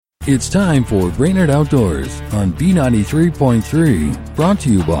It's time for Brainerd Outdoors on B93.3, brought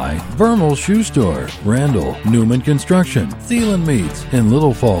to you by Vermal Shoe Store, Randall, Newman Construction, Thielen Meats, and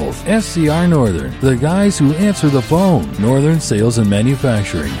Little Falls, SCR Northern, the guys who answer the phone, Northern Sales and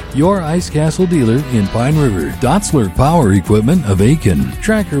Manufacturing, your Ice Castle dealer in Pine River, Dotzler Power Equipment of Aiken,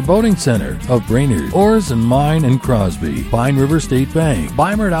 Tracker Boating Center of Brainerd, Oars and Mine and Crosby, Pine River State Bank,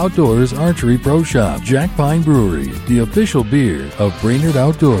 Brainerd Outdoors Archery Pro Shop, Jack Pine Brewery, the official beer of Brainerd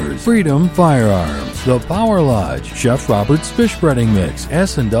Outdoors, Freedom Firearms, The Power Lodge, Chef Robert's Fish Breading Mix,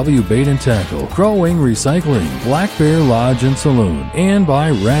 S&W Bait and Tackle, Crow Wing Recycling, Black Bear Lodge and Saloon, and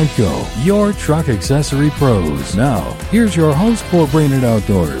by Radco, your truck accessory pros. Now, here's your host for Brainerd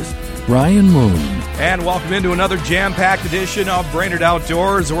Outdoors, Ryan Moon. And welcome into another jam-packed edition of Brainerd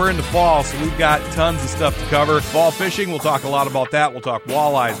Outdoors. We're into fall, so we've got tons of stuff to cover. Fall fishing, we'll talk a lot about that. We'll talk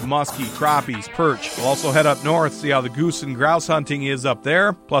walleyes, muskie, crappies, perch. We'll also head up north, see how the goose and grouse hunting is up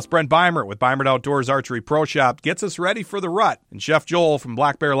there. Plus, Brent Beimert with Beimert Outdoors Archery Pro Shop gets us ready for the rut. And Chef Joel from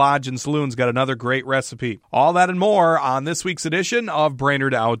Black Bear Lodge and Saloon's got another great recipe. All that and more on this week's edition of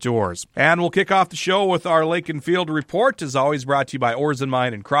Brainerd Outdoors. And we'll kick off the show with our Lake and Field report, as always brought to you by Oars and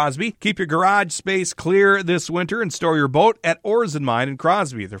Mine in Crosby. Keep your garage space clear this winter and store your boat at Oars and Mine in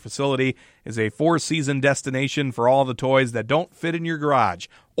Crosby. Their facility is a four-season destination for all the toys that don't fit in your garage.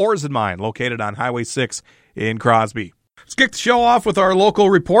 Oars and Mine, located on Highway 6 in Crosby. Let's kick the show off with our local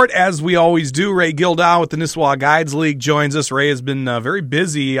report, as we always do. Ray Gildow with the Nisswa Guides League joins us. Ray has been very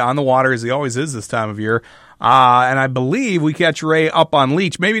busy on the water, as he always is this time of year. And I believe we catch Ray up on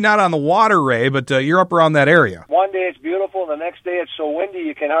Leech. Maybe not on the water, Ray, but you're up around that area. One day it's beautiful, the next day it's so windy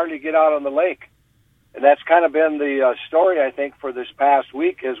you can hardly get out on the lake. And that's kind of been the story, I think, for this past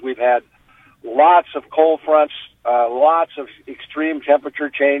week, is we've had lots of cold fronts, lots of extreme temperature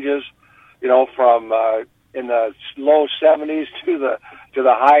changes, from in the low 70s to the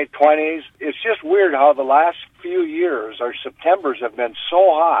high 20s. It's just weird how the last few years, our Septembers have been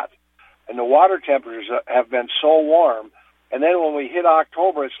so hot, and the water temperatures have been so warm. And then when we hit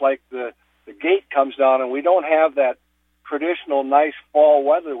October, it's like the gate comes down, and we don't have that traditional nice fall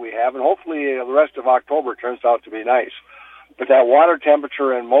weather we have, and hopefully the rest of October turns out to be nice. But that water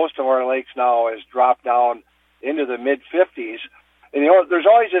temperature in most of our lakes now has dropped down into the mid-50s. And there's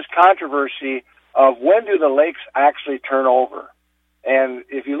always this controversy of when do the lakes actually turn over. And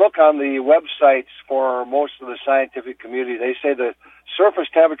if you look on the websites for most of the scientific community, they say the surface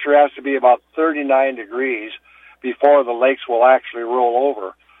temperature has to be about 39 degrees before the lakes will actually roll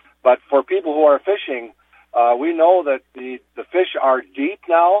over. But for people who are fishing, we know that the fish are deep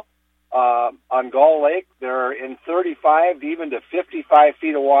now on Gull Lake. They're in 35 even to 55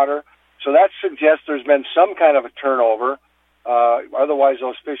 feet of water. So that suggests there's been some kind of a turnover. Otherwise,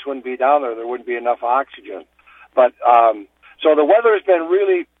 those fish wouldn't be down there. There wouldn't be enough oxygen. But so the weather has been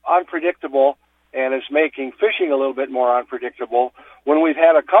really unpredictable, and it's making fishing a little bit more unpredictable. When we've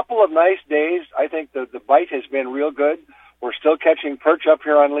had a couple of nice days, I think the bite has been real good. We're still catching perch up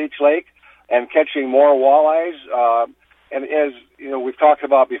here on Leech Lake and catching more walleyes. And as we've talked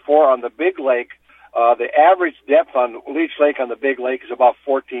about before, on the big lake, the average depth on Leech Lake on the big lake is about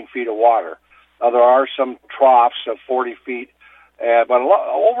 14 feet of water. There are some troughs of 40 feet, but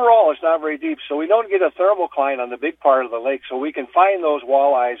overall it's not very deep. So we don't get a thermocline on the big part of the lake, so we can find those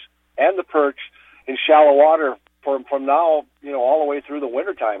walleyes and the perch in shallow water from now, all the way through the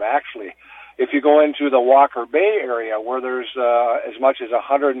wintertime, actually. If you go into the Walker Bay area where there's as much as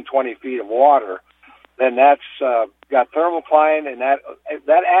 120 feet of water, then that's got thermocline, and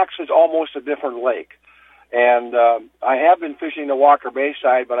that acts as almost a different lake. And I have been fishing the Walker Bay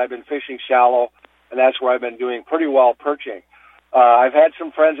side, but I've been fishing shallow, and that's where I've been doing pretty well perching. I've had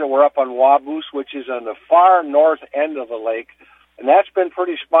some friends that were up on Waboose, which is on the far north end of the lake, and that's been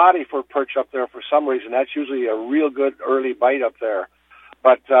pretty spotty for perch up there for some reason. That's usually a real good early bite up there.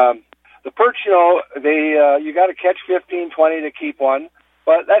 But the perch, you got to catch 15, 20 to keep one,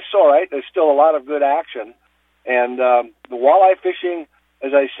 but that's all right. There's still a lot of good action. And the walleye fishing,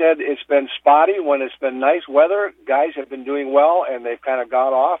 as I said, it's been spotty. When it's been nice weather, guys have been doing well, and they've kind of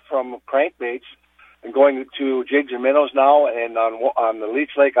got off from crankbaits and going to jigs and minnows now. And on the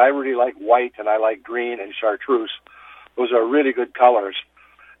Leech Lake, I really like white, and I like green and chartreuse. Those are really good colors.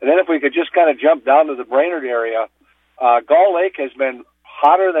 And then if we could just kind of jump down to the Brainerd area, Gull Lake has been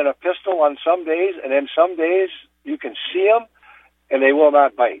hotter than a pistol on some days, and then some days you can see them, and they will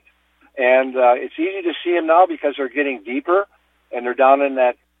not bite. And it's easy to see them now because they're getting deeper, and they're down in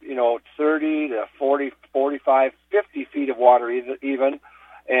that, 30 to 40, 45, 50 feet of water even.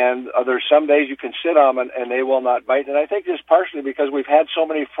 And there's some days you can sit on them, and they will not bite. And I think this is partially because we've had so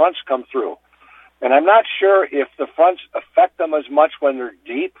many fronts come through. And I'm not sure if the fronts affect them as much when they're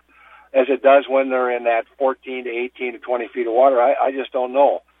deep, as it does when they're in that 14 to 18 to 20 feet of water. I just don't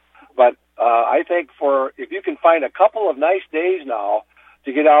know. But I think if you can find a couple of nice days now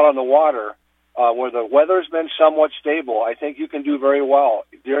to get out on the water where the weather's been somewhat stable, I think you can do very well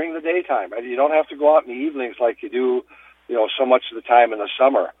during the daytime. You don't have to go out in the evenings like you do, so much of the time in the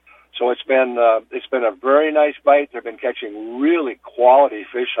summer. So it's been a very nice bite. They've been catching really quality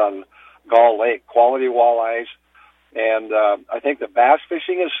fish on Gull Lake, quality walleyes. And I think the bass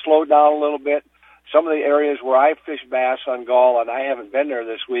fishing has slowed down a little bit. Some of the areas where I fish bass on Gull, and I haven't been there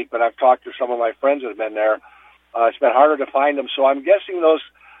this week, but I've talked to some of my friends that have been there, it's been harder to find them. So I'm guessing those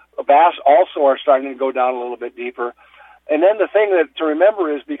bass also are starting to go down a little bit deeper. And then the thing to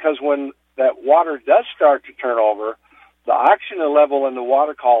remember is because when that water does start to turn over, the oxygen level in the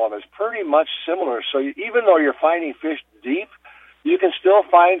water column is pretty much similar. So even though you're finding fish deep, you can still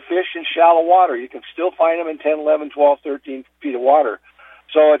find fish in shallow water. You can still find them in 10, 11, 12, 13 feet of water.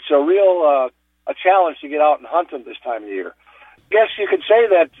 So it's a real a challenge to get out and hunt them this time of year. I guess you could say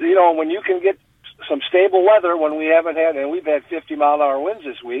that, when you can get some stable weather, when we haven't had, and we've had 50-mile-an-hour winds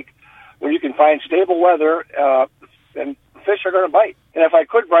this week, when you can find stable weather, and fish are going to bite. And if I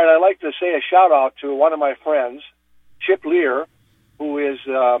could, Brian, I'd like to say a shout-out to one of my friends, Chip Lear, who's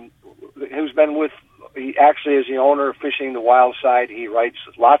been with, he actually is the owner of Fishing the Wild Side. He writes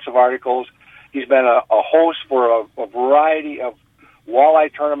lots of articles. He's been a host for a variety of walleye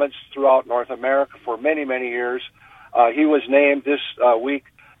tournaments throughout North America for many, many years. He was named this week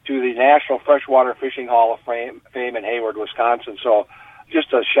to the National Freshwater Fishing Hall of Fame in Hayward, Wisconsin. So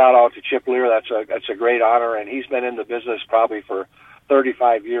just a shout out to Chip Lear. That's a great honor, and he's been in the business probably for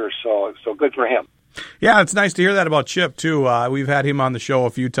 35 years. So good for him. Yeah, it's nice to hear that about Chip, too. We've had him on the show a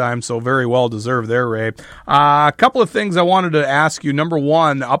few times, so very well deserved there, Ray. A couple of things I wanted to ask you. Number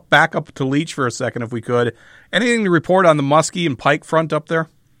one, back up to Leech for a second, if we could. Anything to report on the muskie and pike front up there?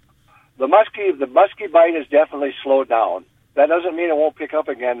 The muskie bite has definitely slowed down. That doesn't mean it won't pick up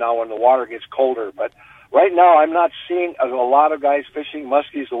again now when the water gets colder, but right now I'm not seeing a lot of guys fishing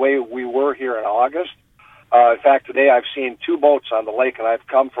muskies the way we were here in August. In fact, today I've seen 2 boats on the lake, and I've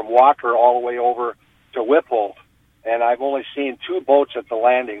come from Walker all the way over to Whipple, and I've only seen 2 boats at the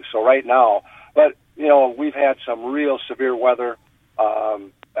landing. So right now, but we've had some real severe weather,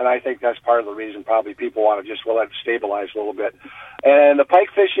 and I think that's part of the reason probably people want to just let it stabilize a little bit. And the pike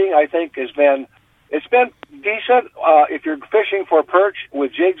fishing, I think, it's been decent. If you're fishing for perch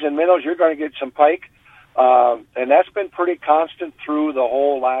with jigs and minnows, you're going to get some pike, and that's been pretty constant through the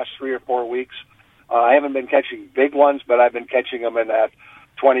whole last 3 or 4 weeks. I haven't been catching big ones, but I've been catching them in that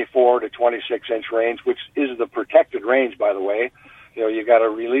 24 to 26 inch range, which is the protected range, by the way. You got to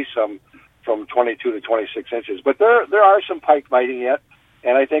release them from 22 to 26 inches. But there are some pike biting yet,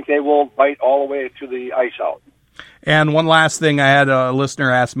 and I think they will bite all the way to the ice out. And one last thing, I had a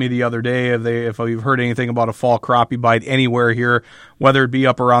listener ask me the other day if you've heard anything about a fall crappie bite anywhere here, whether it be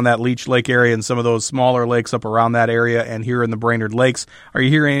up around that Leech Lake area and some of those smaller lakes up around that area and here in the Brainerd Lakes. Are you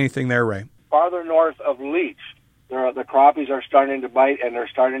hearing anything there, Ray? Farther north of Leech, the crappies are starting to bite, and they're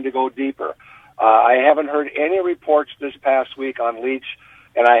starting to go deeper. I haven't heard any reports this past week on Leech,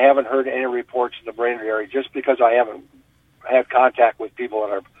 and I haven't heard any reports in the Brainerd area just because I haven't had contact with people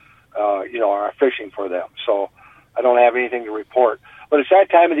that are fishing for them. So I don't have anything to report. But it's that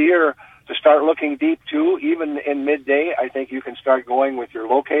time of the year to start looking deep, too. Even in midday, I think you can start going with your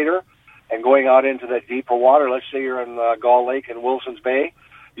locator and going out into that deeper water. Let's say you're in Gull Lake in Wilson's Bay.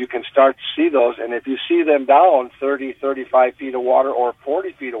 You can start to see those, and if you see them down 30, 35 feet of water or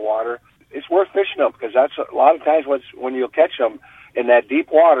 40 feet of water, it's worth fishing them, because that's a lot of times when you'll catch them in that deep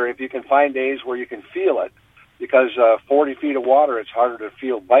water, if you can find days where you can feel it, because 40 feet of water, it's harder to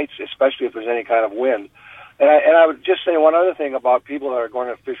feel bites, especially if there's any kind of wind. And I would just say one other thing about people that are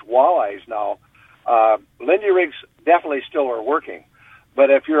going to fish walleyes now. Lindy rigs definitely still are working, but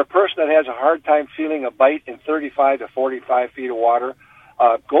if you're a person that has a hard time feeling a bite in 35 to 45 feet of water,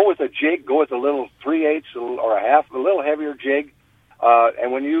 go with a jig, go with a little 3/8 or a half, a little heavier jig,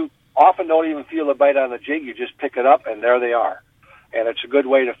 and when you often don't even feel the bite on the jig, you just pick it up, and there they are. And it's a good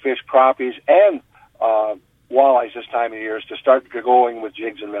way to fish crappies and walleyes this time of year, is to start going with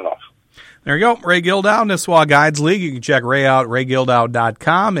jigs and minnows. There you go. Ray Gildow, Nisswa Guides League. You can check Ray out,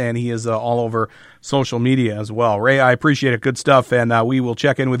 raygildow.com, and he is all over social media as well. Ray, I appreciate it. Good stuff, and we will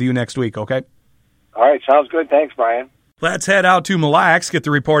check in with you next week, okay? All right, sounds good. Thanks, Brian. Let's head out to Mille Lacs, get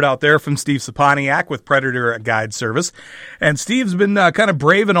the report out there from Steve Saponiak with Predator Guide Service. And Steve's been kind of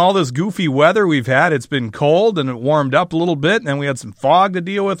braving all this goofy weather we've had. It's been cold, and it warmed up a little bit, and then we had some fog to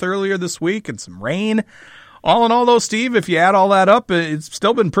deal with earlier this week and some rain. All in all, though, Steve, if you add all that up, it's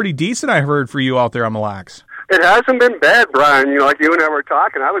still been pretty decent, I heard, for you out there on Mille Lacs. It hasn't been bad, Brian. You know, like you and I were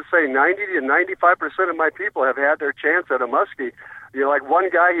talking, I would say 90 to 95% of my people have had their chance at a muskie. You know, like one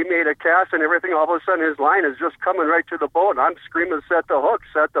guy, he made a cast and everything. All of a sudden, his line is just coming right to the boat. And I'm screaming, set the hook,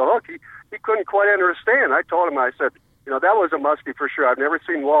 set the hook. He couldn't quite understand. I told him, I said, you know, that was a muskie for sure. I've never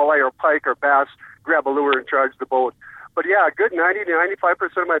seen walleye or pike or bass grab a lure and charge the boat. But yeah, a good 90 to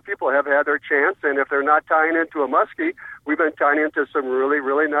 95% of my people have had their chance, and if they're not tying into a muskie, we've been tying into some really,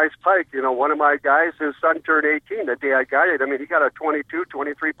 really nice pike. You know, one of my guys, his son turned 18 the day I got it. I mean, he got a 22,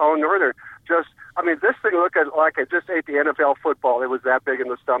 23-pound northern. This thing looked like it just ate the NFL football. It was that big in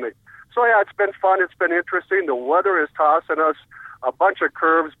the stomach. So yeah, it's been fun. It's been interesting. The weather is tossing us a bunch of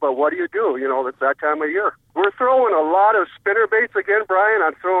curves, but what do? You know, it's that time of year. We're throwing a lot of spinner baits again, Brian.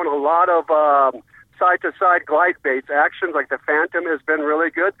 I'm throwing a lot of side-to-side glide baits. Actions like the Phantom has been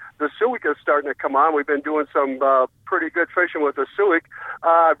really good. The Suic is starting to come on. We've been doing some pretty good fishing with the Suic.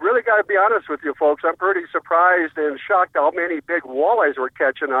 Really got to be honest with you folks, I'm pretty surprised and shocked how many big walleyes we're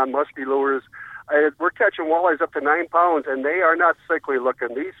catching on musky lures. We're catching walleyes up to 9 pounds, and they are not sickly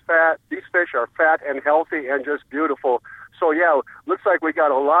looking. These fish are fat and healthy and just beautiful. So, yeah, looks like we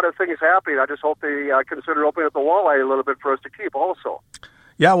got a lot of things happening. I just hope they consider opening up the walleye a little bit for us to keep also.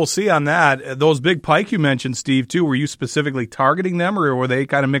 Yeah, we'll see on that. Those big pike you mentioned, Steve, too, were you specifically targeting them, or were they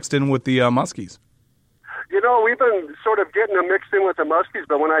kind of mixed in with the muskies? You know, we've been sort of getting them mixed in with the muskies,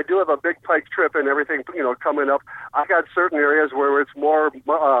 but when I do have a big pike trip and everything, you know, coming up, I got certain areas where it's more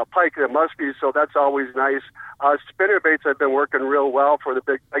pike than muskies, so that's always nice. Spinner baits have been working real well for the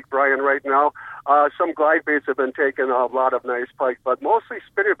big pike, Brian, right now. Some glide baits have been taking a lot of nice pike, but mostly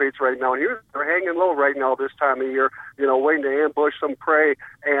spinner baits right now. And they're hanging low right now this time of year, you know, waiting to ambush some prey,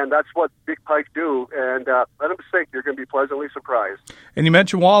 and that's what big pike do. And let them sink. You're going to be pleasantly surprised. And you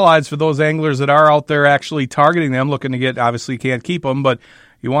mentioned walleyes for those anglers that are out there actually targeting them, looking to get, obviously can't keep them, but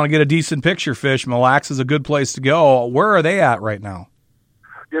you want to get a decent picture fish. Mille Lacs is a good place to go. Where are they at right now?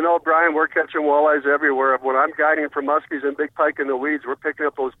 You know, Brian, we're catching walleyes everywhere. When I'm guiding for muskies and big pike in the weeds, we're picking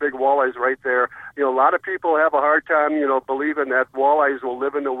up those big walleyes right there. You know, a lot of people have a hard time, you know, believing that walleyes will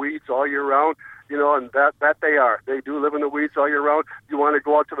live in the weeds all year round. You know, and that they are. They do live in the weeds all year round. You want to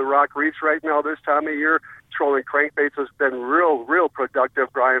go out to the rock reefs right now this time of year. Trolling crankbaits has been real productive,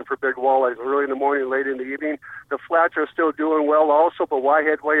 Brian, for big walleyes. Early in the morning, late in the evening. The flats are still doing well also, but why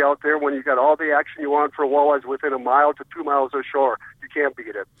head way out there when you got all the action you want for walleyes within 1 mile to 2 miles of shore? You can't beat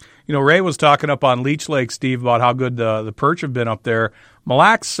it. You know, Ray was talking up on Leech Lake, Steve, about how good the perch have been up there. Mille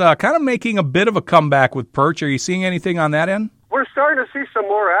Lacs kind of making a bit of a comeback with perch. Are you seeing anything on that end? We're starting to see some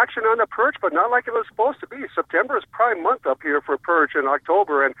more action on the perch, but not like it was supposed to be. September is prime month up here for perch in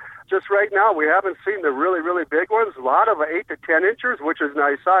October, and just right now we haven't seen the really big ones. A lot of 8 to 10 inchers, which is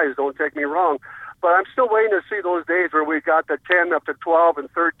nice size, don't take me wrong. But I'm still waiting to see those days where we got the 10 up to 12 and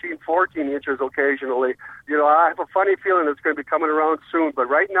 13, 14 inches occasionally. You know, I have a funny feeling it's going to be coming around soon, but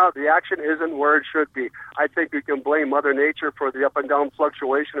right now the action isn't where it should be. I think we can blame Mother Nature for the up and down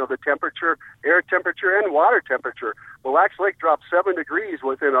fluctuation of the temperature, air temperature, and water temperature. Mille Lacs Lake dropped 7 degrees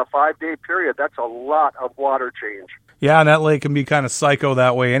within a 5-day period. That's a lot of water change. Yeah, and that lake can be kind of psycho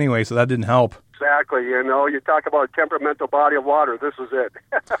that way anyway, so that didn't help. Exactly. You know, you talk about a temperamental body of water. This is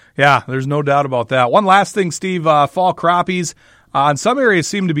it. Yeah, there's no doubt about that. One last thing, Steve, fall crappies. In some areas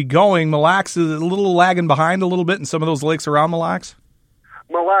seem to be going. Mille Lacs is a little lagging behind a little bit in some of those lakes around Mille Lacs.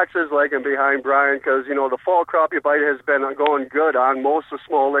 Mille Lacs is lagging behind, Brian, because, you know, the fall crappie bite has been going good on most of the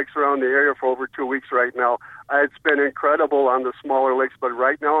small lakes around the area for over 2 weeks right now. It's been incredible on the smaller lakes, but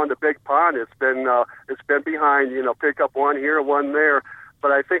right now on the big pond, it's been behind. You know, pick up one here, one there.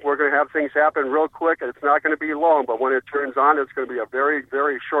 But I think we're going to have things happen real quick. It's not going to be long, but when it turns on, it's going to be a very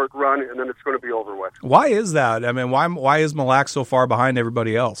short run, and then it's going to be over with. Why is that? I mean, why is Mille Lacs so far behind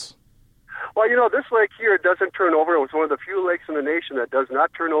everybody else? Well, you know, this lake here doesn't turn over. It's one of the few lakes in the nation that does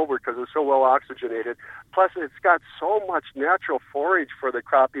not turn over because it's so well oxygenated. Plus, it's got so much natural forage for the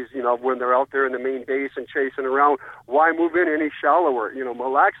crappies, you know, when they're out there in the main basin chasing around. Why move in any shallower? You know,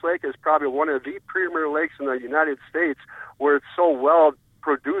 Mille Lacs Lake is probably one of the premier lakes in the United States where it's so well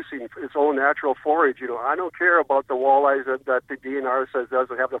producing its own natural forage. You know, I don't care about the walleyes that the DNR says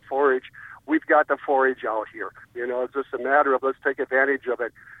doesn't have the forage. We've got the forage out here. You know, it's just a matter of let's take advantage of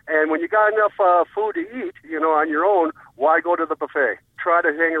it. And when you got enough food to eat, you know, on your own, why go to the buffet? Try to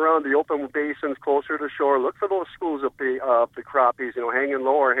hang around the open basins closer to shore. Look for those schools of the crappies, you know, hanging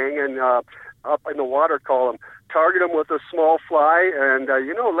low or hanging up in the water column. Target them with a small fly, and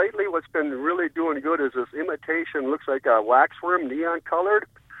you know, lately what's been really doing good is this imitation, looks like a waxworm, neon colored.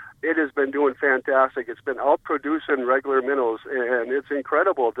 it has been doing fantastic. It's been outproducing regular minnows, and it's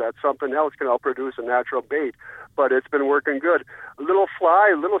incredible that something else can outproduce a natural bait. But it's been working good. A little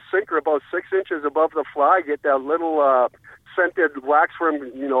fly, a little sinker about 6 inches above the fly, get that little scented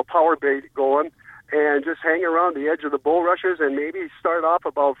waxworm, power bait going, and just hang around the edge of the bulrushes and maybe start off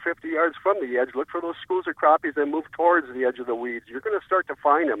about 50 yards from the edge. Look for those schools of crappies and move towards the edge of the weeds. You're going to start to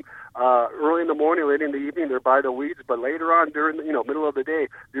find them early in the morning, late in the evening. They're by the weeds, but later on during the middle of the day,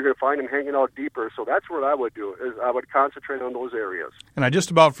 you're going to find them hanging out deeper. So that's what I would do. Is I would concentrate on those areas. And I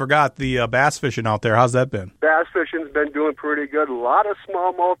just about forgot the bass fishing out there. How's that been? Bass fishing's been doing pretty good. A lot of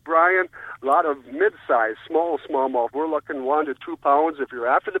smallmouth, Brian. A lot of mid-size, smallmouth. We're looking 1 to 2 pounds. If you're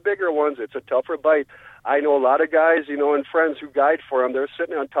after the bigger ones, it's a tougher bite. I know a lot of guys, and friends who guide for them. They're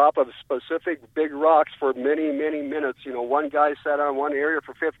sitting on top of specific big rocks for many, many minutes. One guy sat on one area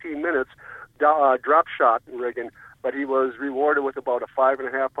for 15 minutes, drop shot rigging, but he was rewarded with about a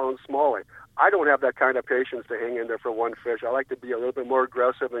 5.5 pound smallie. I don't have that kind of patience to hang in there for one fish. I like to be a little bit more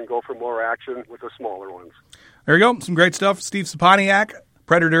aggressive and go for more action with the smaller ones. There you go. Some great stuff. Steve Saponiak,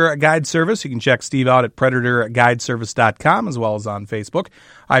 Predator Guide Service. You can check Steve out at PredatorGuideService.com as well as on Facebook.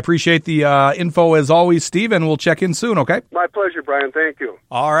 I appreciate the info as always, Steve, and we'll check in soon, okay? My pleasure, Brian. Thank you.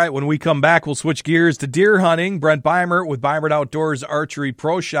 All right. When we come back, we'll switch gears to deer hunting. Brent Beimert with Beimert Outdoors Archery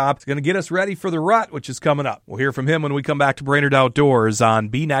Pro Shop is going to get us ready for the rut, which is coming up. We'll hear from him when we come back to Brainerd Outdoors on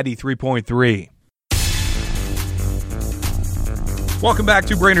B93.3. Welcome back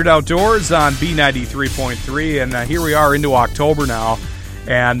to Brainerd Outdoors on B93.3, and here we are into October now.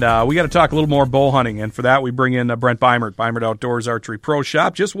 And we got to talk a little more bow hunting, and for that we bring in Brent Beimert, Beimert Outdoors Archery Pro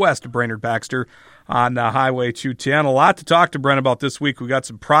Shop, just west of Brainerd Baxter on Highway 210. A lot to talk to Brent about this week. We got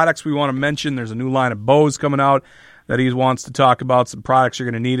some products we want to mention. There's a new line of bows coming out that he wants to talk about, some products you're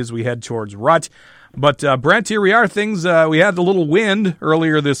going to need as we head towards rut. But Brent, here we are. Things we had a little wind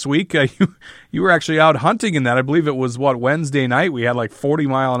earlier this week. You were actually out hunting in that. I believe it was Wednesday night. We had like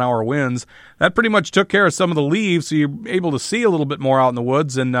 40-mile-an-hour winds. That pretty much took care of some of the leaves, so you're able to see a little bit more out in the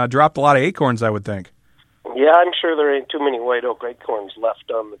woods and dropped a lot of acorns, I would think. Yeah, I'm sure there ain't too many white oak acorns left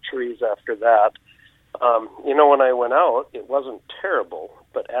on the trees after that. When I went out, it wasn't terrible,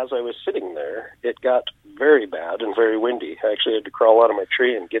 but as I was sitting there, it got very bad and very windy. I actually had to crawl out of my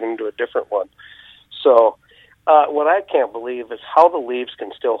tree and get into a different one. So what I can't believe is how the leaves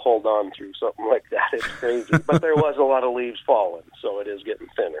can still hold on through something like that. It's crazy. But there was a lot of leaves falling, so it is getting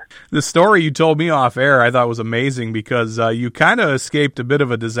thinner. The story you told me off air I thought was amazing because you kind of escaped a bit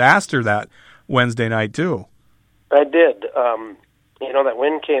of a disaster that Wednesday night, too. I did. That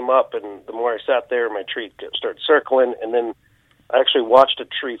wind came up, and the more I sat there, my tree started circling, and then I actually watched a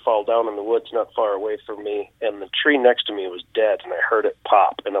tree fall down in the woods not far away from me, and the tree next to me was dead, and I heard it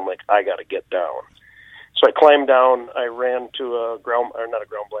pop, and I'm like, I got to get down. So I climbed down. I ran to a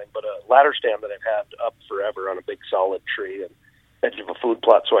ladder stand that I've had up forever on a big solid tree and edge of a food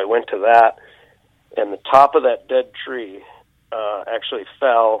plot. So I went to that, and the top of that dead tree actually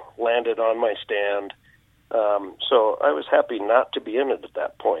fell, landed on my stand. So I was happy not to be in it at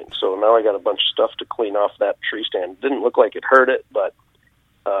that point. So now I got a bunch of stuff to clean off that tree stand. It didn't look like it hurt it, but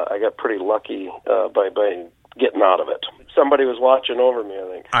I got pretty lucky by getting out of it. Somebody was watching over me, I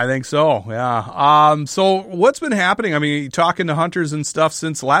think. I think so, yeah. So what's been happening? I mean, talking to hunters and stuff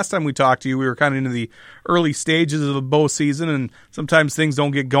since last time we talked to you, we were kind of into the early stages of the bow season, and sometimes things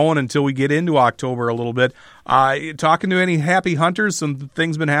don't get going until we get into October a little bit. Talking to any happy hunters, some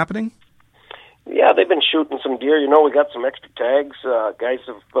things been happening? Yeah, they've been shooting some deer. We got some extra tags. Guys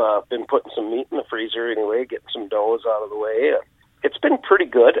have been putting some meat in the freezer anyway, getting some does out of the way. It's been pretty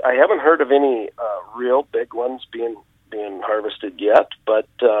good. I haven't heard of any real big ones being harvested yet, but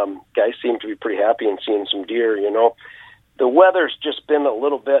guys seem to be pretty happy in seeing some deer. The weather's just been a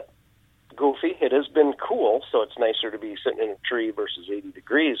little bit goofy. It has been cool, so it's nicer to be sitting in a tree versus 80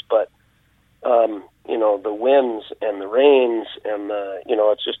 degrees, but the winds and the rains and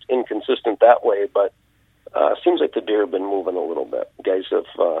it's just inconsistent that way, but seems like the deer have been moving a little bit. Guys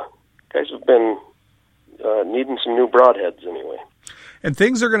have been needing some new broadheads anyway. And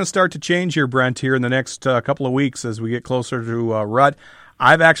things are going to start to change here, Brent, here in the next couple of weeks as we get closer to rut.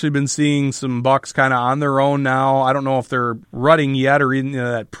 I've actually been seeing some bucks kind of on their own now. I don't know if they're rutting yet or in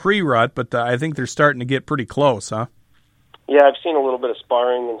that pre-rut, but I think they're starting to get pretty close, huh? Yeah, I've seen a little bit of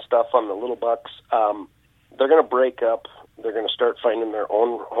sparring and stuff on the little bucks. They're going to break up. They're going to start finding their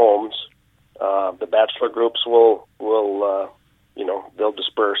own homes. The bachelor groups will they'll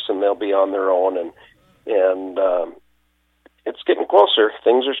disperse and they'll be on their own, and it's getting closer.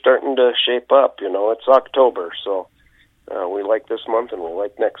 Things are starting to shape up. It's October, so we like this month and we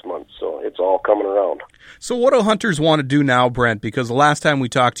like next month. So it's all coming around. So what do hunters want to do now, Brent? Because the last time we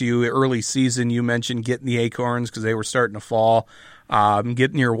talked to you, early season, you mentioned getting the acorns because they were starting to fall,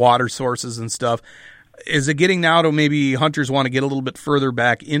 getting your water sources and stuff. Is it getting now to maybe hunters want to get a little bit further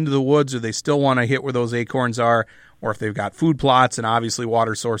back into the woods, or they still want to hit where those acorns are, or if they've got food plots and obviously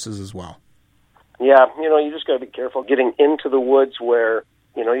water sources as well? Yeah, you just got to be careful getting into the woods where,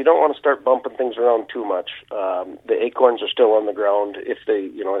 you don't want to start bumping things around too much. The acorns are still on the ground if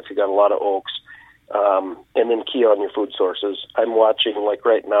if you got a lot of oaks, and then key on your food sources. I'm watching, like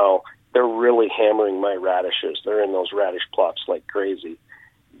right now, they're really hammering my radishes. They're in those radish plots like crazy.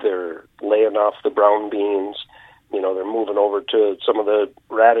 They're laying off the brown beans. They're moving over to some of the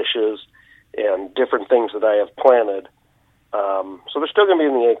radishes and different things that I have planted. So they're still going to be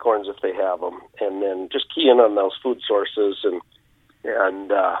in the acorns if they have them. And then just key in on those food sources and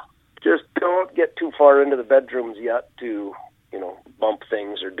just don't get too far into the bedrooms yet to, bump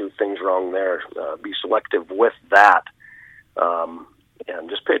things or do things wrong there. Be selective with that. And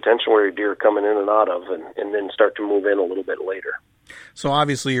just pay attention where your deer are coming in and out of, and then start to move in a little bit later. So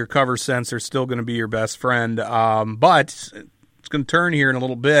obviously your cover scents are still going to be your best friend, but it's going to turn here in a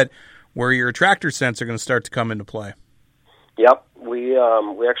little bit where your attractor scents are going to start to come into play. Yep, we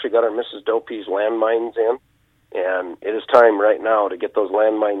actually got our Mrs. Dopey's landmines in, and it is time right now to get those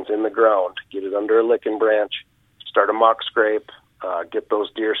landmines in the ground, get it under a licking branch, start a mock scrape, get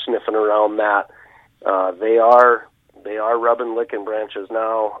those deer sniffing around that. They are rubbing licking branches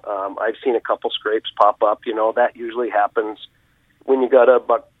now. I've seen a couple scrapes pop up. That usually happens when you got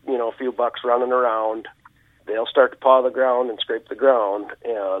a few bucks running around. They'll start to paw the ground and scrape the ground,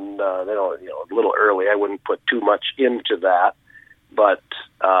 and they don't, a little early. I wouldn't put too much into that, but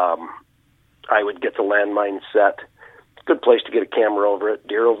I would get the landmine set. It's a good place to get a camera over it.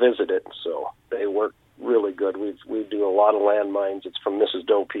 Deer will visit it, so they work really good. We do a lot of landmines. It's from Mrs.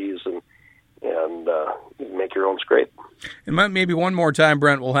 Dopey's, and you can make your own scrape. And maybe one more time,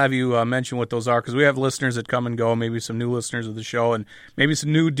 Brent, we'll have you mention what those are, because we have listeners that come and go, maybe some new listeners of the show, and maybe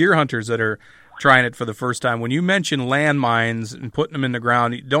some new deer hunters that are trying it for the first time. When you mention landmines and putting them in the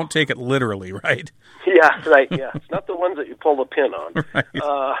ground, you don't take it literally, right? Yeah, right, yeah. It's not the ones that you pull the pin on. Right.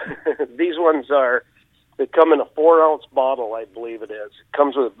 These ones they come in a 4-ounce bottle, I believe it is. It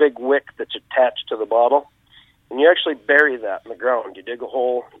comes with a big wick that's attached to the bottle. And you actually bury that in the ground. You dig a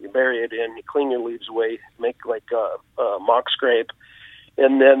hole, you bury it in, you clean your leaves away, make like a mock scrape,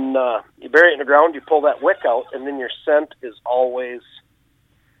 and then you bury it in the ground, you pull that wick out, and then your scent is always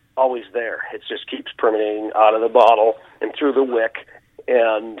there. It just keeps permeating out of the bottle and through the wick,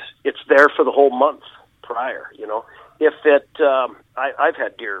 and it's there for the whole month prior, If it, I've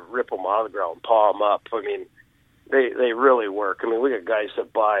had deer rip them out of the ground, paw them up. I mean, they really work. I mean, we got guys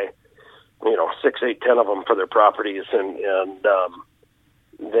that buy 6, 8, 10 of them for their properties, and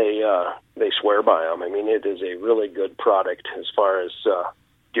they swear by them. I mean, it is a really good product as far as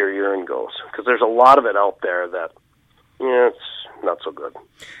deer urine goes, because there's a lot of it out there that it's not so good.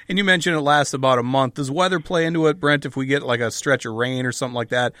 And you mentioned it lasts about a month. Does weather play into it, Brent? If we get like a stretch of rain or something like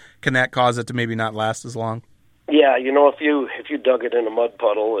that, can that cause it to maybe not last as long? Yeah, if you dug it in a mud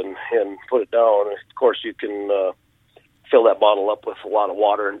puddle and put it down, of course you can fill that bottle up with a lot of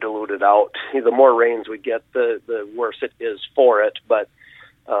water and dilute it out. The more rains we get, the worse it is for it. But,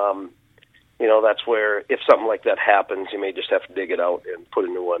 that's where if something like that happens, you may just have to dig it out and put a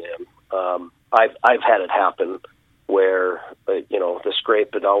new one in. I've had it happen where, the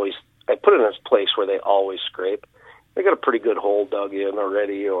scrape had always, I put it in a place where they always scrape. They got a pretty good hole dug in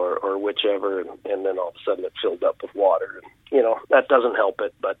already or whichever, and then all of a sudden it filled up with water. And, that doesn't help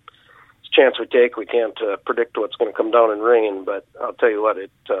it, but chance we take. We can't predict what's going to come down and rain, but I'll tell you what,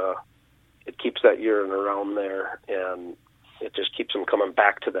 it keeps that urine around there, and it just keeps them coming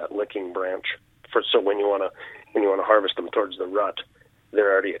back to that licking branch. So when you want to harvest them towards the rut,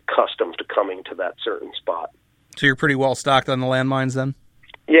 they're already accustomed to coming to that certain spot. So you're pretty well stocked on the landmines then?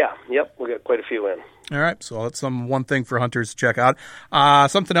 Yeah, yep, we got quite a few in. All right, so that's one thing for hunters to check out.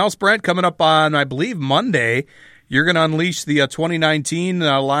 Something else, Brent, coming up on, I believe, Monday. You're going to unleash the 2019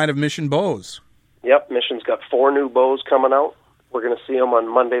 line of Mission bows. Yep, Mission's got 4 new bows coming out. We're going to see them on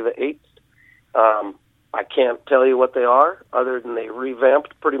Monday the 8th. I can't tell you what they are, other than they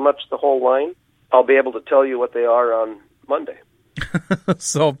revamped pretty much the whole line. I'll be able to tell you what they are on Monday.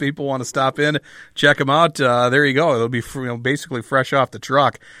 So if people want to stop in, check them out. There you go. It'll be basically fresh off the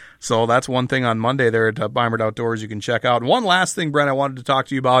truck. So that's one thing on Monday there at Bimert Outdoors you can check out. And one last thing, Brent, I wanted to talk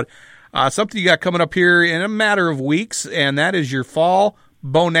to you about. Something you got coming up here in a matter of weeks, and that is your fall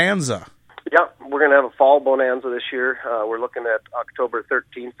bonanza. Yeah, we're going to have a fall bonanza this year. We're looking at October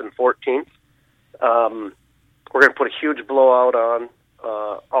 13th and 14th. We're going to put a huge blowout on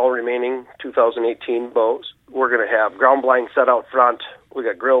all remaining 2018 bows. We're going to have ground blind set out front. We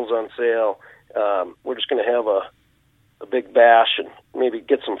got grills on sale. We're just going to have a big bash and maybe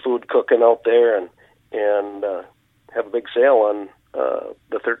get some food cooking out there and have a big sale on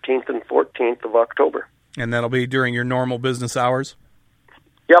the 13th and 14th of October. And that'll be during your normal business hours?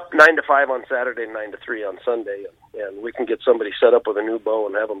 Yep, 9 to 5 on Saturday, 9 to 3 on Sunday. And we can get somebody set up with a new bow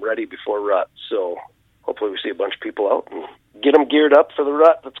and have them ready before rut. So hopefully we see a bunch of people out and get them geared up for the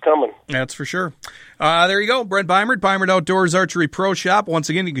rut that's coming. That's for sure. There you go. Brent Beimert, Beimert Outdoors Archery Pro Shop. Once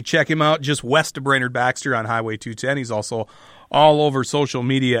again, you can check him out just west of Brainerd Baxter on Highway 210. He's also all over social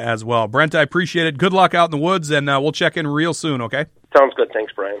media as well. Brent, I appreciate it. Good luck out in the woods, and we'll check in real soon, okay? Sounds good.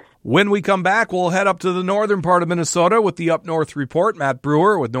 Thanks, Brian. When we come back, we'll head up to the northern part of Minnesota with the Up North Report. Matt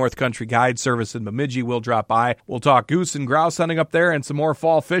Brewer with North Country Guide Service in Bemidji will drop by. We'll talk goose and grouse hunting up there and some more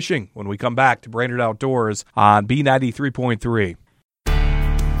fall fishing when we come back to Brainerd Outdoors on B93.3.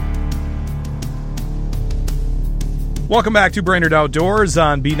 Welcome back to Brainerd Outdoors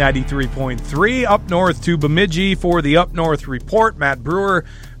on B93.3. Up north to Bemidji for the Up North Report. Matt Brewer,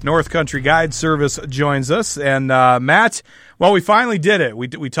 North Country Guide Service, joins us. And Matt, well, we finally did it.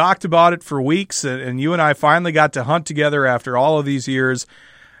 We talked about it for weeks, and you and I finally got to hunt together after all of these years.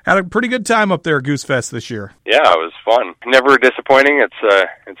 Had a pretty good time up there at Goose Fest this year. Yeah, it was fun. Never disappointing.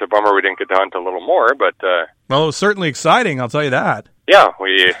 It's a bummer we didn't get to hunt a little more, but well, it was certainly exciting, I'll tell you that. Yeah,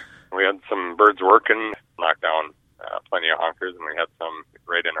 we had some birds working, knocked down plenty of honkers, and we had some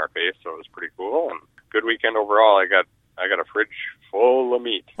right in our face, so it was pretty cool. And good weekend overall. I got a fridge full of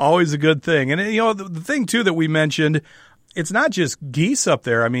meat. Always a good thing. And you know, the thing too that we mentioned, it's not just geese up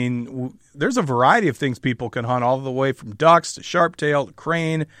there. I mean, there's a variety of things people can hunt, all the way from ducks to sharptail to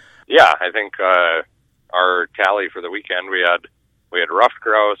crane. Yeah, I think our tally for the weekend, we had ruffed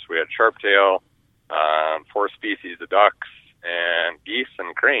grouse, we had sharptail, 4 species of ducks, and geese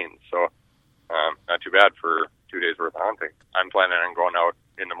and cranes. So not too bad for 2 days worth of hunting. I'm planning on going out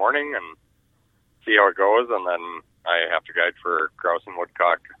in the morning and see how it goes, and then I have to guide for grouse and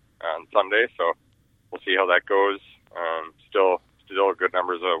woodcock on Sunday, so we'll see how that goes. Still good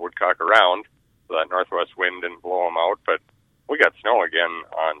numbers of woodcock around, so that northwest wind didn't blow them out, but we got snow again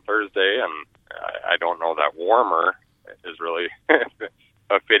on Thursday, and I don't know that warmer is really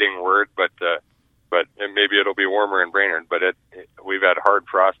a fitting word, but maybe it'll be warmer in Brainerd, but we've had hard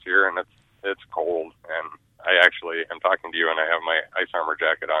frost here, and it's cold, and I actually am talking to you, and I have my ice armor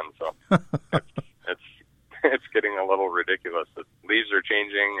jacket on, so it's getting a little ridiculous. The leaves are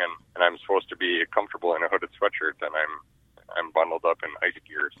changing, and I'm supposed to be comfortable in a hooded sweatshirt, and I'm bundled up in ice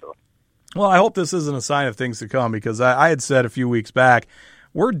gear. So, well, I hope this isn't a sign of things to come, because I had said a few weeks back,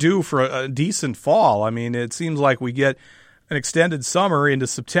 we're due for a decent fall. I mean, it seems like we get an extended summer into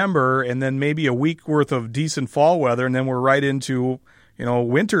September, and then maybe a week worth of decent fall weather, and then we're right into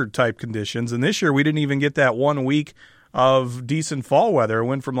winter type conditions. And this year we didn't even get that 1 week of decent fall weather. It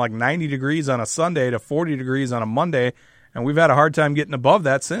went from like 90 degrees on a Sunday to 40 degrees on a Monday, and we've had a hard time getting above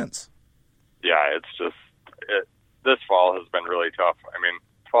that since. Yeah, it's just this fall has been really tough. I mean,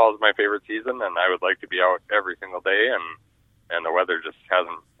 fall is my favorite season, and I would like to be out every single day, and the weather just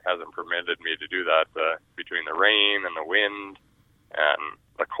hasn't permitted me to do that. Between the rain and the wind and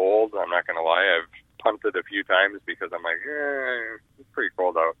the cold, I'm not going to lie, I've punted a few times because I'm like, it's pretty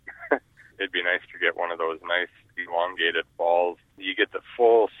cold out. It'd be nice to get one of those nice elongated falls. You get the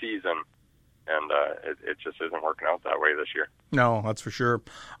full season, and it just isn't working out that way this year. No, that's for sure.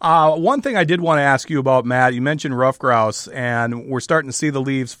 One thing I did want to ask you about, Matt, you mentioned rough grouse, and we're starting to see the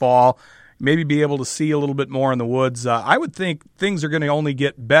leaves fall, maybe be able to see a little bit more in the woods. I would think things are going to only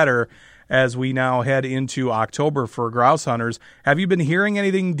get better as we now head into October for grouse hunters. Have you been hearing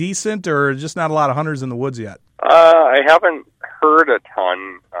anything decent, or just not a lot of hunters in the woods yet? I haven't heard a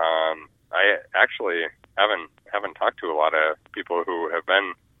ton. I actually haven't talked to a lot of people who have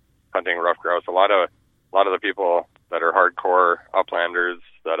been hunting rough grouse. A lot of the people that are hardcore uplanders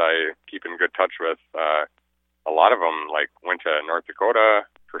that I keep in good touch with, a lot of them went to North Dakota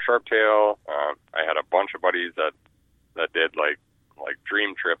for sharptail. I had a bunch of buddies that did like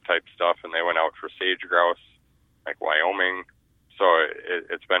dream trip type stuff, and they went out for sage grouse, like Wyoming. So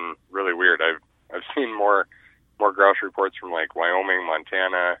it's been really weird. I've seen more grouse reports from like Wyoming,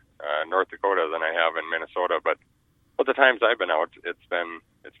 Montana, North Dakota than I have in Minnesota. But the times I've been out, it's been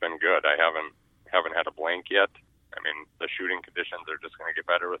good. I haven't had a blank yet. I mean, the shooting conditions are just going to get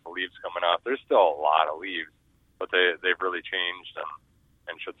better with the leaves coming off. There's still a lot of leaves, but they've really changed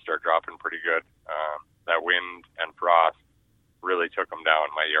and should start dropping pretty good. That wind and frost really took them down.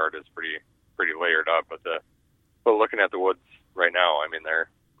 My yard is pretty layered up, but looking at the woods right now, I mean,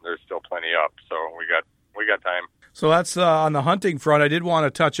 there's still plenty up. So we got we got time. So that's on the hunting front. I did want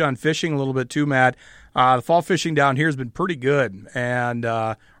to touch on fishing a little bit too, Matt. The fall fishing down here has been pretty good. And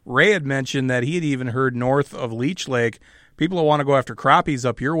Ray had mentioned that he had even heard north of Leech Lake, people who want to go after crappies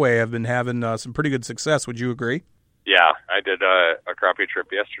up your way have been having some pretty good success. Would you agree? Yeah, I did a crappie trip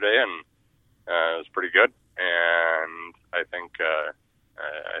yesterday, and it was pretty good. And I think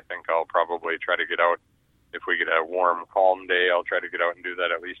I'll probably try to get out. If we get a warm, calm day, I'll try to get out and do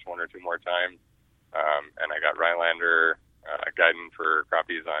that at least one or two more times. And I got Rhinelander guiding for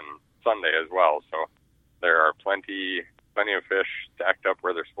crappies on Sunday as well. So there are plenty of fish stacked up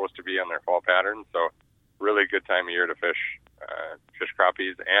where they're supposed to be on their fall pattern. So really good time of year to fish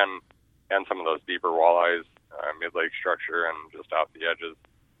crappies and some of those deeper walleyes, mid-lake structure and just off the edges.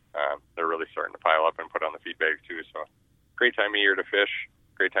 They're really starting to pile up and put on the feed bags too. So great time of year to fish,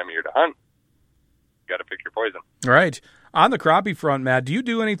 great time of year to hunt. Got to pick your poison. Right. On the crappie front, Matt, do you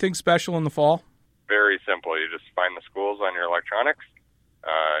do anything special in the fall? Very simple. You just find the schools on your electronics,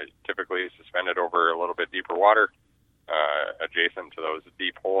 typically suspended over a little bit deeper water, adjacent to those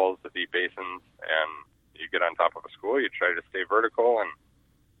deep holes, the deep basins, and you get on top of a school. You try to stay vertical, and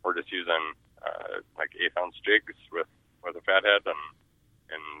we're just using like 1/8 ounce jigs with a fat head, and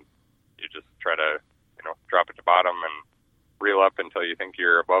you just try to drop it to bottom and reel up until you think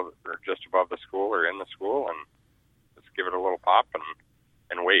you're above or just above the school or in the school, and just give it a little pop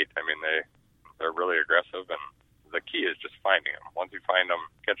and wait. I mean, they're really aggressive, and the key is just finding them. Once you find them,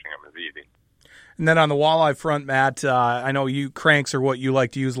 catching them is easy. And then on the walleye front, Matt, I know you cranks are what you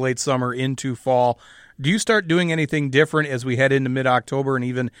like to use late summer into fall. Do you start doing anything different as we head into mid-October and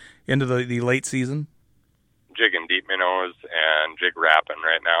even into the late season? Jigging deep minnows and jig wrapping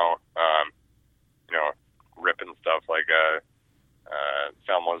right now. Ripping stuff like a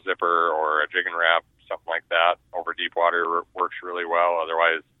Salmo zipper or a jig and wrap, something like that over deep water works really well.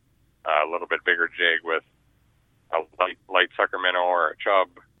 Otherwise, a little bit bigger jig with a light sucker minnow or a chub.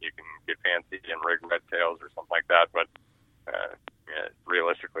 You can get fancy and rig red tails or something like that, but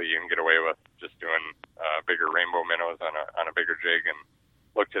realistically, you can get away with just doing bigger rainbow minnows on a bigger jig and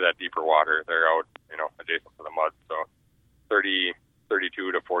look to that deeper water. They're out, adjacent to the mud. So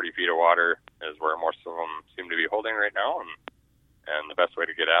 32 to 40 feet of water is where most of them seem to be holding right now, and the best way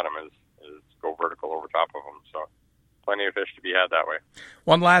to get at them is go vertical over top of them. So plenty of fish to be had that way.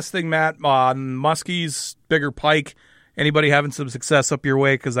 One last thing, Matt, on muskies, bigger pike, anybody having some success up your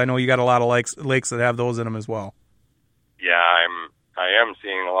way? Because I know you got a lot of lakes that have those in them as well. Yeah, I am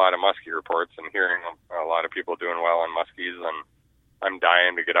seeing a lot of muskie reports and hearing a lot of people doing well on muskies, and I'm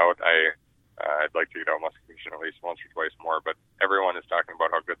dying to get out. I'd like to get out muskie fishing at least once or twice more, but everyone is talking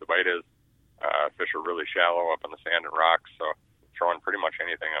about how good the bite is. Fish are really shallow up in the sand and rocks, so throwing pretty much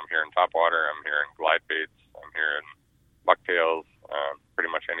anything. I'm hearing topwater, I'm hearing glide baits, I'm hearing bucktails. Pretty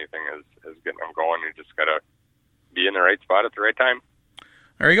much anything is getting them going. You just got to be in the right spot at the right time.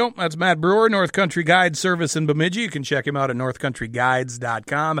 There you go. That's Matt Brewer, North Country Guide Service in Bemidji. You can check him out at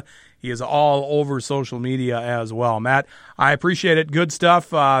northcountryguides.com. He is all over social media as well. Matt, I appreciate it. Good stuff.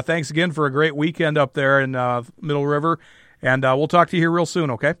 Thanks again for a great weekend up there in Middle River. And we'll talk to you here real soon,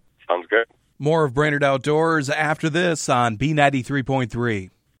 okay? Sounds good. More of Brainerd Outdoors after this on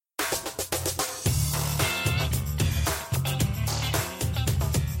B93.3.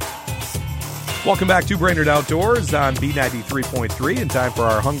 Welcome back to Brainerd Outdoors on B93.3, and time for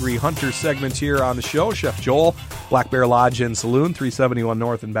our Hungry Hunter segment here on the show. Chef Joel, Black Bear Lodge and Saloon, 371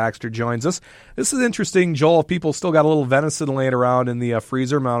 North in Baxter, joins us. This is interesting, Joel. If people still got a little venison laying around in the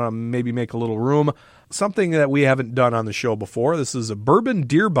freezer, maybe make a little room. Something that we haven't done on the show before. This is a bourbon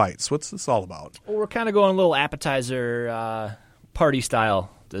deer bites. What's this all about? Well, we're kind of going a little appetizer party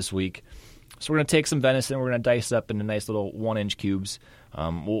style this week. So we're going to take some venison. We're going to dice it up into nice little 1-inch cubes.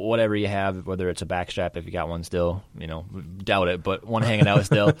 Whatever you have, whether it's a backstrap if you got one still, doubt it, but one hanging out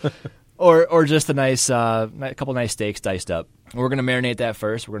still, or just a nice, couple nice steaks diced up. We're gonna marinate that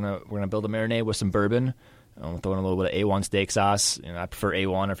first. We're gonna build a marinade with some bourbon. Throw in a little bit of A1 steak sauce. I prefer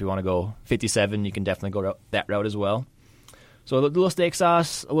A1, or if you want to go 57, you can definitely go that route as well. So a little steak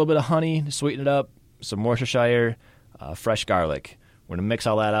sauce, a little bit of honey to sweeten it up, some Worcestershire, fresh garlic. We're gonna mix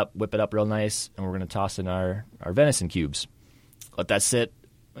all that up, whip it up real nice, and we're gonna toss in our venison cubes. Let that sit,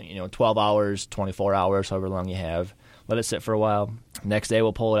 12 hours, 24 hours, however long you have. Let it sit for a while. Next day,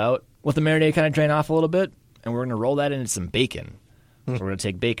 we'll pull it out. Let the marinade kind of drain off a little bit, and we're going to roll that into some bacon. So we're going to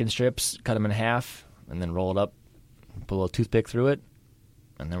take bacon strips, cut them in half, and then roll it up, put a little toothpick through it,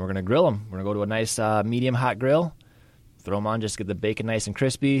 and then we're going to grill them. We're going to go to a nice medium hot grill, throw them on, just get the bacon nice and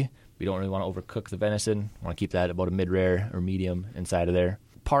crispy. We don't really want to overcook the venison. We want to keep that about a mid-rare or medium inside of there.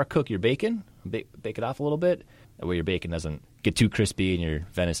 Par cook your bacon, bake it off a little bit. That way your bacon doesn't get too crispy and your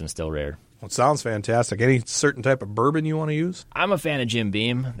venison's still rare. Well, it sounds fantastic. Any certain type of bourbon you want to use? I'm a fan of Jim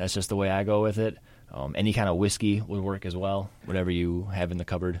Beam. That's just the way I go with it. Any kind of whiskey would work as well, whatever you have in the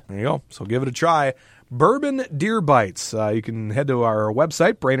cupboard. There you go. So give it a try. Bourbon Deer Bites. You can head to our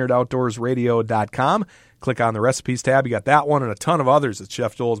website, BrainerdOutdoorsRadio.com. Click on the recipes tab. You got that one and a ton of others that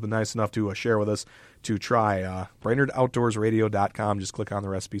Chef Joel has been nice enough to share with us to try. BrainerdOutdoorsRadio.com. Just click on the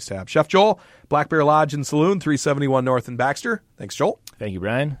recipes tab. Chef Joel, Black Bear Lodge and Saloon, 371 North in Baxter. Thanks, Joel. Thank you,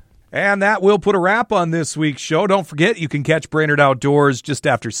 Brian. And that will put a wrap on this week's show. Don't forget, you can catch Brainerd Outdoors just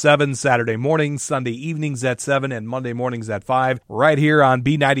after 7, Saturday mornings, Sunday evenings at 7, and Monday mornings at 5, right here on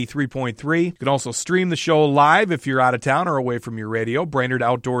B93.3. You can also stream the show live if you're out of town or away from your radio.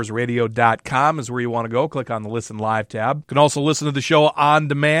 BrainerdOutdoorsRadio.com is where you want to go. Click on the Listen Live tab. You can also listen to the show on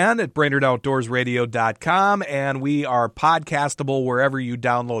demand at BrainerdOutdoorsRadio.com, and we are podcastable wherever you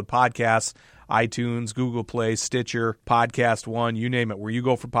download podcasts. iTunes, Google Play, Stitcher, Podcast One, you name it. Where you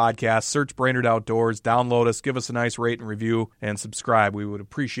go for podcasts, search Brainerd Outdoors, download us, give us a nice rate and review, and subscribe. We would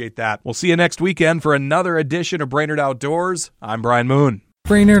appreciate that. We'll see you next weekend for another edition of Brainerd Outdoors. I'm Brian Moon.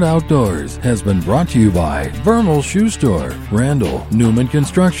 Brainerd Outdoors has been brought to you by Vermal Shoe Store, Randall, Newman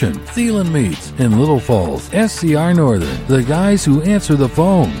Construction, Thielen Meats, in Little Falls, SCR Northern, the guys who answer the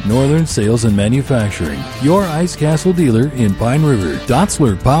phone, Northern Sales and Manufacturing, your Ice Castle dealer in Pine River,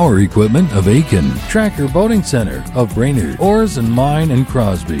 Dotzler Power Equipment of Aiken, Tracker Boating Center of Brainerd, Oars and Mine and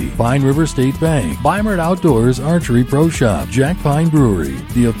Crosby, Pine River State Bank, Bimert Outdoors Archery Pro Shop, Jack Pine Brewery,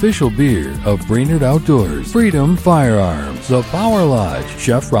 the official beer of Brainerd Outdoors, Freedom Firearms, The Power Lodge,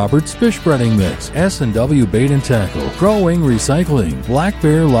 Chef Robert's Fish Breading Mix, S&W Bait and Tackle, Crow Wing Recycling, Black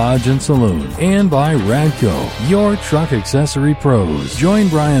Bear Lodge and Saloon, and by Radco, your truck accessory pros. Join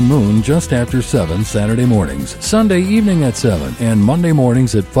Brian Moon just after 7 Saturday mornings, Sunday evening at 7, and Monday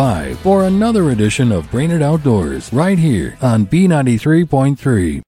mornings at 5 for another edition of Brainerd Outdoors right here on B93.3.